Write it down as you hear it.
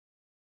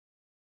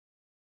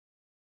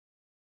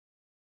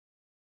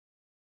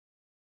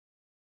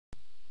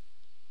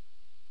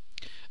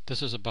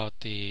This is about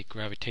the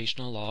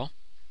gravitational law.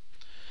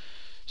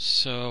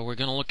 So we're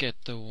going to look at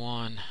the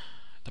one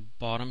at the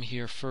bottom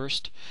here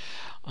first.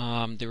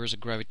 There is a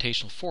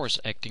gravitational force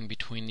acting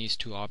between these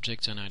two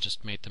objects, and I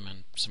just made them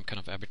in some kind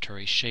of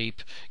arbitrary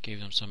shape, gave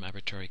them some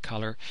arbitrary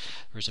color.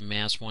 There's a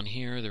mass 1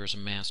 here, there's a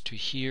mass 2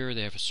 here,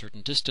 they have a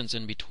certain distance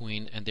in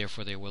between, and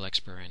therefore they will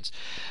experience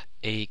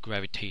a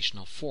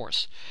gravitational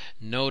force.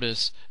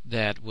 Notice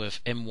that with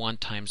m1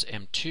 times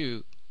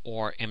m2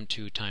 or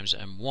m2 times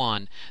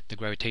m1, the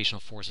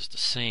gravitational force is the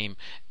same,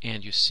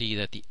 and you see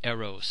that the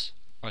arrows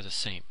are the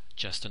same,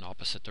 just in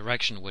opposite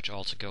direction, which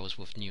also goes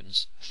with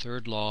Newton's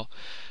third law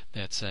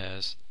that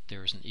says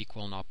there is an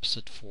equal and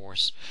opposite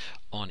force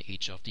on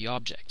each of the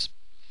objects.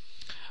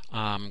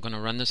 I'm going to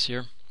run this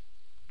here.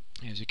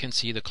 As you can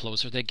see, the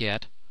closer they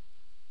get,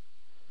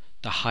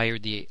 the higher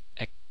the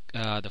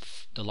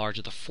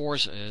larger the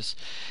force is.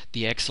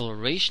 The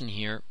acceleration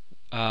here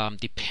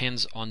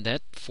depends on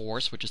that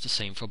force, which is the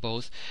same for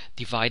both,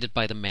 divided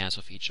by the mass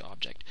of each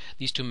object.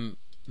 These two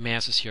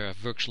masses here are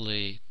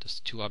virtually, the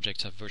two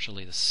objects have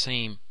virtually the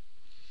same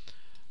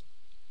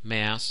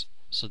mass,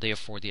 so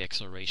therefore the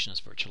acceleration is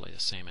virtually the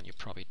same, and you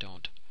probably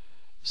don't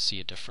see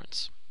a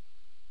difference.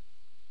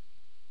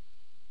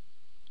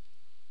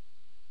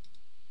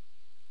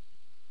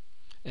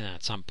 And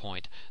at some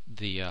point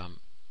the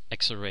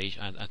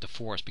acceleration and the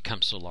force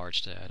becomes so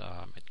large that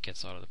it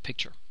gets out of the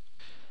picture.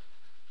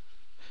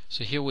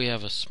 So here we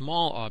have a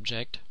small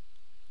object,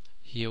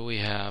 here we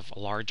have a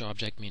large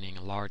object, meaning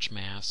a large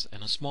mass,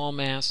 and a small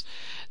mass.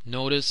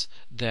 Notice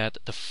that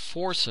the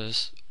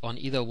forces on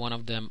either one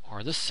of them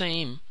are the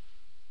same,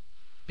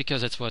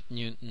 because it's what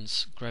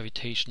Newton's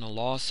gravitational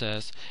law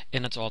says,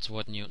 and it's also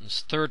what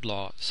Newton's third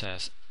law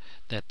says,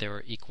 that there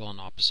are equal and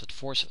opposite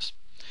forces.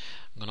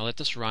 I'm going to let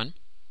this run,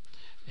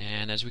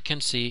 and as we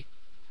can see,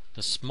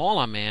 the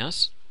smaller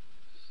mass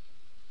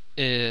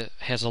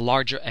has a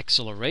larger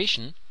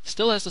acceleration,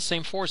 still has the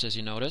same force as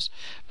you notice,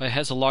 but it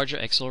has a larger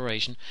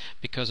acceleration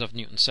because of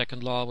Newton's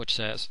second law, which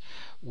says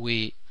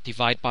we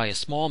divide by a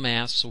small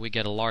mass, so we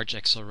get a large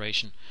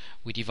acceleration.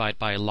 We divide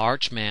by a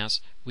large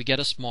mass, we get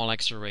a small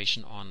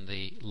acceleration on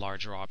the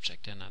larger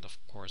object, and that of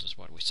course is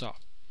what we saw.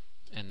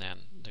 And then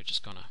they're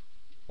just going to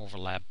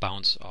overlap,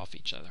 bounce off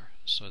each other.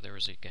 So there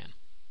is it again.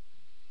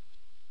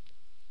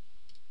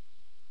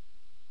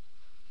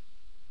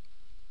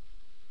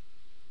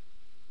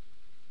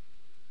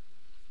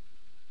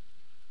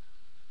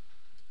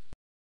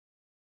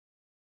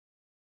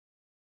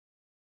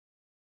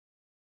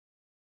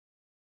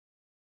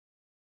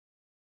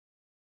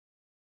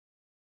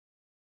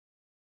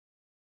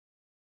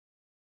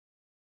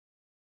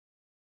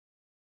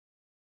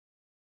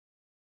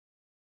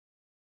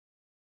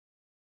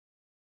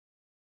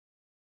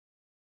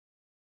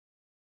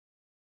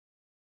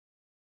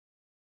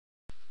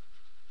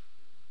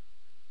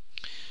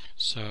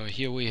 So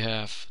here we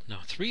have now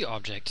 3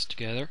 objects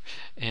together,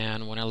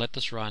 and when I let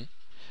this run,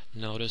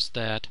 notice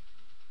that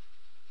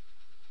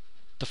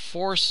the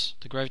force,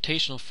 the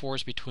gravitational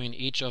force between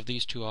each of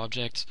these 2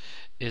 objects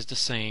is the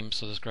same.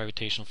 So this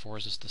gravitational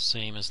force is the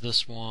same as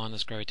this one,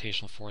 this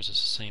gravitational force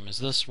is the same as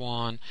this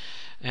one,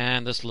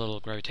 and this little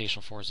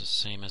gravitational force is the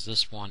same as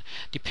this one,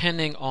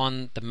 depending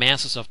on the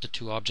masses of the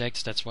 2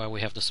 objects. That's why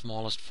we have the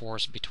smallest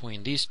force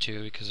between these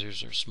 2, because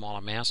these are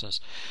smaller masses,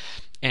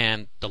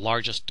 and the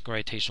largest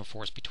gravitational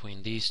force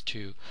between these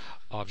 2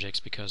 objects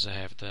because they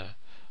have the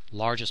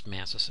largest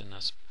masses in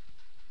this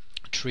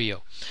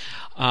trio.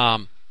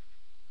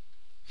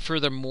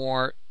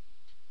 Furthermore,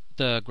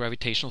 the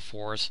gravitational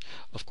force,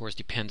 of course,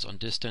 depends on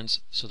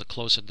distance. So the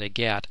closer they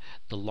get,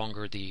 the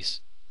longer these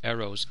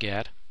arrows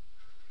get.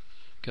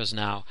 Because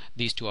now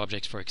these 2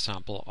 objects, for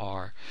example,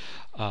 are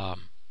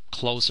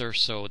closer,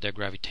 so their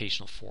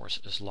gravitational force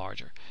is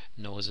larger.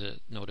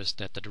 Notice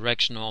that the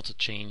direction also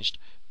changed,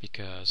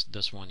 because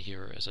this one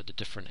here is at a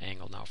different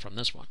angle now from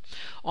this one.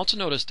 Also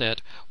notice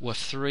that with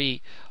 3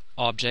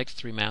 objects,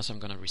 3 mass, I'm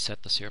going to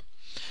reset this here,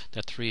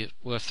 that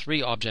with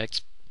 3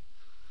 objects,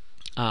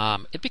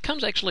 it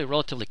becomes actually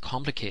relatively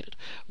complicated,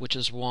 which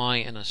is why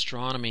in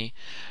astronomy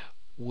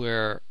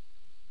we're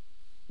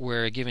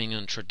giving an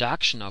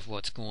introduction of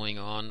what's going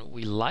on.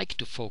 We like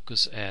to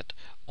focus at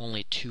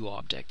only 2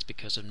 objects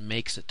because it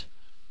makes it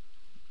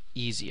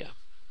easier.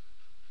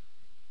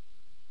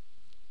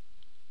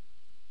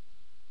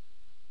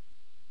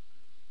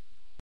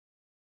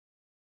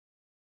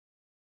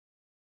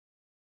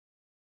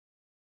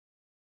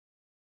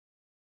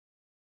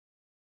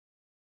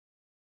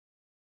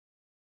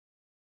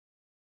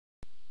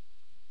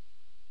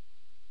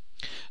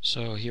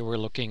 So here we're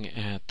looking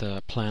at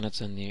the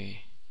planets in the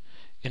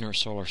inner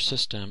solar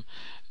system,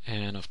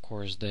 and of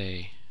course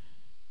they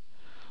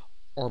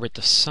orbit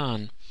the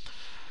Sun.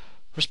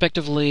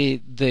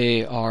 Respectively,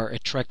 they are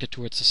attracted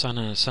towards the Sun,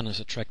 and the Sun is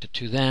attracted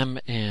to them,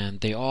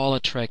 and they all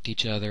attract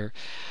each other.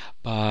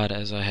 But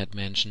as I had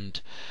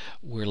mentioned,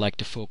 we like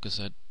to focus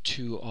at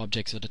 2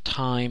 objects at a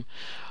time,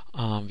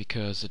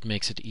 because it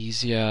makes it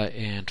easier,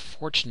 and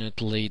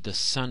fortunately the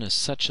Sun is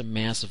such a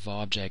massive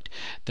object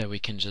that we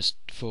can just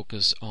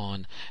focus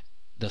on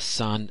the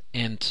Sun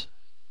and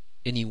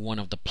any one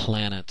of the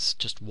planets,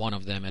 just one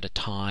of them at a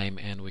time,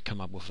 and we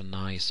come up with a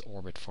nice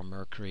orbit for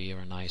Mercury, or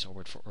a nice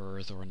orbit for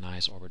Earth, or a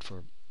nice orbit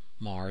for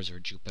Mars or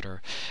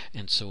Jupiter,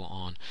 and so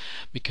on,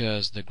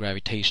 because the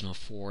gravitational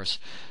force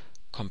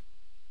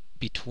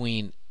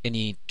between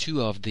any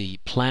two of the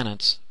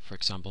planets, for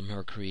example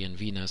Mercury and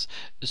Venus,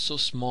 is so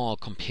small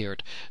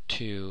compared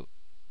to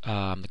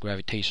the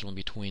gravitational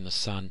between the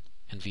Sun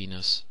and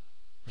Venus,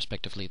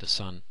 respectively the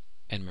Sun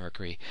and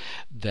Mercury,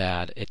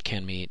 that it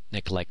can be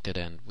neglected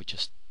and we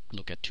just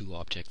look at two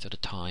objects at a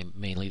time,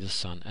 mainly the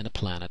Sun and a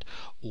planet,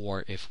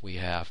 or if we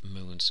have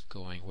moons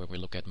going where we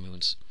look at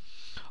moons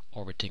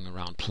orbiting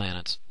around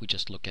planets, we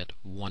just look at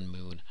one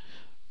moon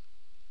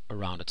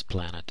around its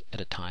planet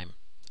at a time.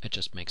 It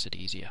just makes it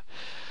easier.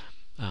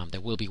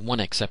 There will be one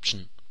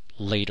exception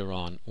later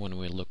on when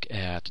we look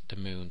at the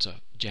moons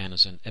of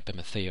Janus and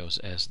Epimetheus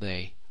as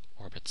they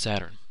orbit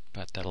Saturn,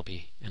 but that'll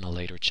be in a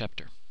later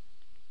chapter.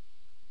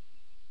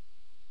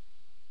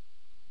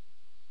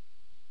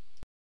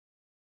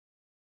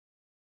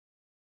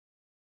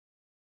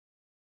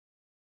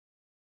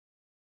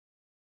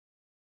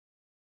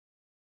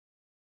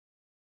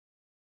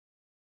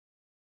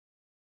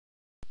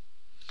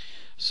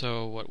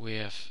 So what we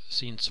have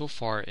seen so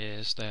far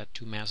is that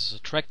two masses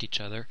attract each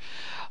other.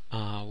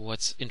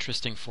 What's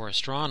interesting for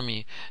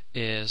astronomy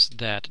is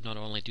that not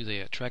only do they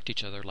attract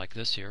each other like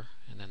this here,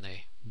 and then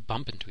they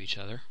bump into each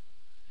other,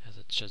 as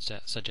it's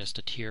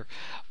suggested here,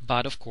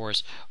 but of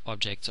course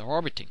objects are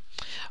orbiting.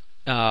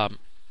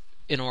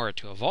 In order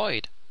to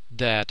avoid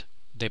that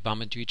they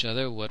bump into each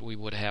other, what we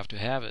would have to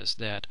have is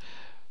that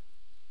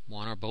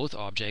one or both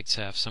objects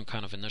have some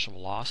kind of initial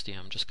velocity.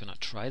 I'm just going to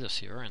try this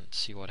here and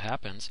see what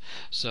happens.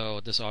 So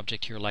this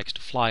object here likes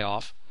to fly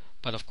off,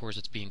 but of course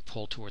it's being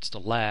pulled towards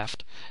the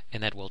left,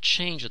 and that will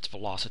change its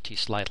velocity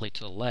slightly to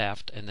the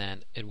left, and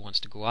then it wants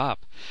to go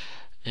up.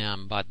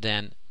 But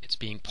then it's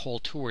being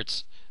pulled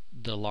towards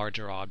the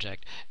larger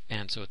object,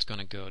 and so it's going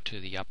to go to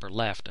the upper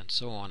left, and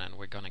so on, and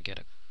we're going to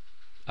get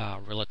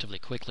relatively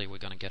quickly, we're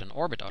going to get an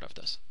orbit out of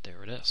this.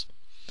 There it is.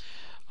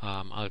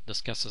 I'll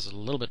discuss this in a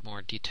little bit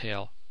more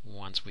detail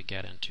once we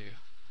get into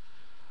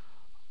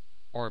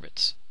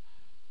orbits.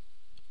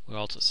 We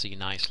also see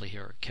nicely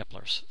here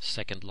Kepler's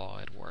second law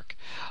at work.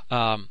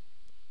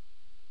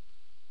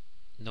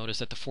 Notice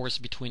that the force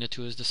between the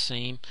two is the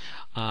same.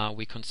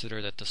 We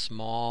consider that the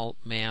small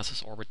mass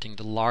is orbiting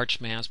the large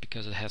mass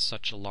because it has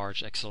such a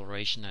large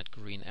acceleration, that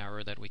green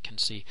arrow that we can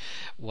see,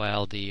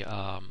 while the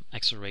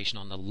acceleration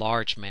on the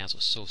large mass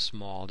is so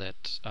small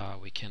that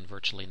we can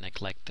virtually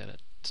neglect that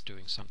it's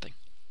doing something.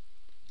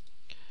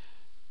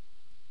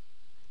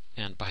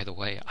 And by the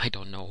way, I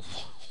don't know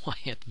why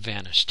it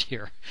vanished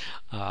here.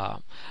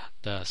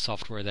 The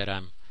software that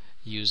I'm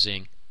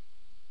using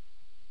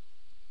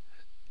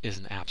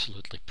isn't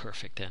absolutely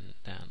perfect, and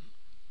then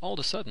all of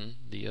a sudden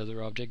the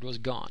other object was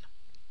gone.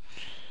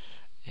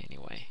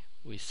 Anyway,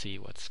 we see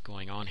what's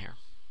going on here.